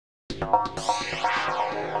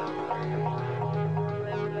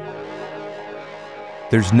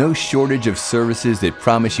There's no shortage of services that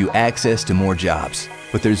promise you access to more jobs,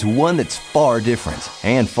 but there's one that's far different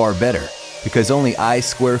and far better, because only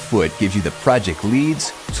iSqFt gives you the project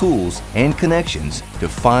leads, tools, and connections to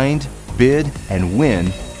find, bid, and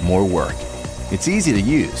win more work. It's easy to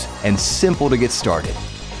use and simple to get started.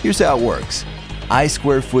 Here's how it works.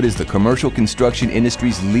 iSqFt is the commercial construction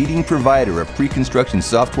industry's leading provider of pre-construction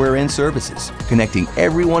software and services, connecting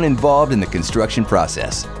everyone involved in the construction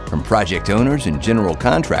process, from project owners and general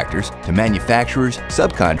contractors to manufacturers,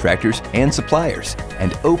 subcontractors, and suppliers,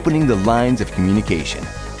 and opening the lines of communication.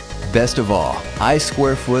 Best of all,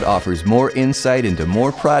 iSqFt offers more insight into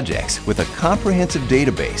more projects with a comprehensive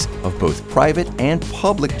database of both private and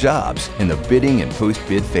public jobs in the bidding and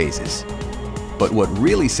post-bid phases. But what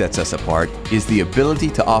really sets us apart is the ability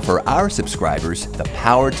to offer our subscribers the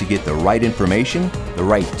power to get the right information, the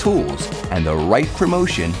right tools, and the right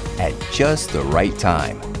promotion at just the right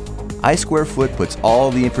time. iSqFt puts all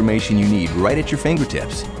the information you need right at your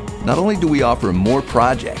fingertips. Not only do we offer more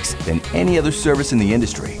projects than any other service in the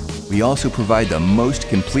industry, we also provide the most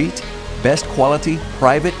complete, best quality,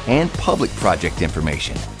 private, and public project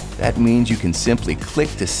information. That means you can simply click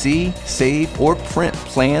to see, save, or print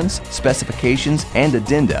plans, specifications, and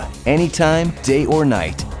addenda anytime, day or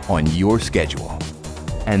night, on your schedule.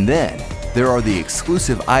 And then, there are the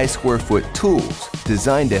exclusive iSqFt tools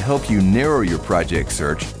designed to help you narrow your project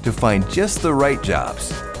search to find just the right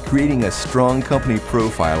jobs. Creating a strong company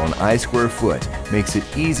profile on iSqFt makes it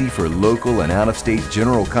easy for local and out-of-state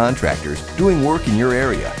general contractors doing work in your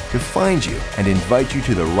area to find you and invite you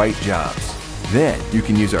to the right jobs. Then, you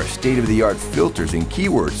can use our state-of-the-art filters and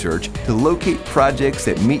keyword search to locate projects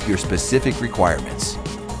that meet your specific requirements.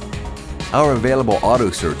 Our available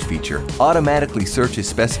auto search feature automatically searches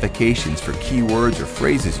specifications for keywords or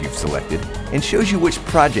phrases you've selected and shows you which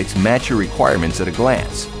projects match your requirements at a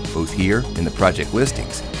glance, both here in the project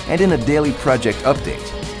listings and in a daily project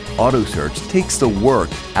update. Auto search takes the work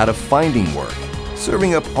out of finding work,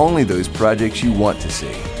 serving up only those projects you want to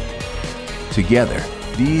see. Together,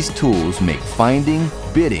 these tools make finding,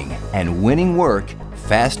 bidding, and winning work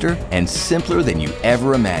faster and simpler than you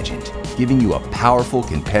ever imagined, giving you a powerful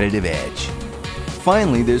competitive edge.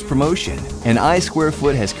 Finally, there's promotion, and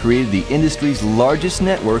iSqFt has created the industry's largest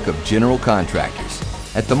network of general contractors.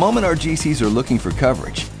 At the moment our GCs are looking for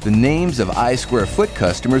coverage, the names of iSqFt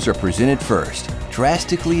customers are presented first,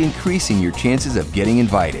 drastically increasing your chances of getting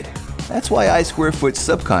invited. That's why iSqFt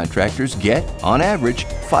subcontractors get, on average,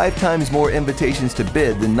 5 times more invitations to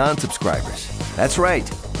bid than non-subscribers. That's right,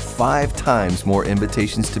 5 times more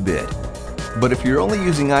invitations to bid. But if you're only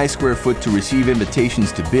using iSqFt to receive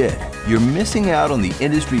invitations to bid, you're missing out on the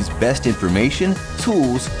industry's best information,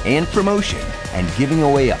 tools, and promotion, and giving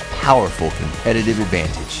away a powerful competitive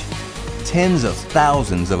advantage. Tens of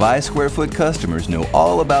thousands of iSqFt customers know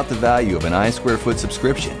all about the value of an iSqFt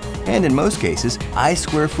subscription. And in most cases,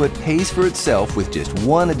 iSqFt pays for itself with just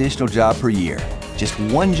one additional job per year. Just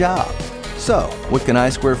one job. So, what can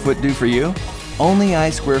iSqFt do for you? Only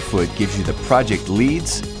iSqFt gives you the project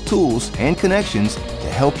leads, tools, and connections to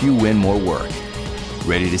help you win more work.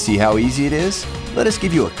 Ready to see how easy it is? Let us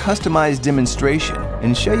give you a customized demonstration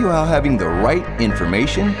and show you how having the right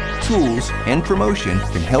information, tools, and promotion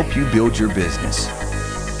can help you build your business.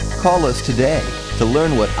 Call us today to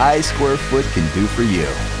learn what iSqFt can do for you.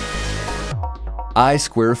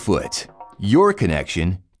 iSqFt, your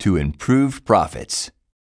connection to improved profits.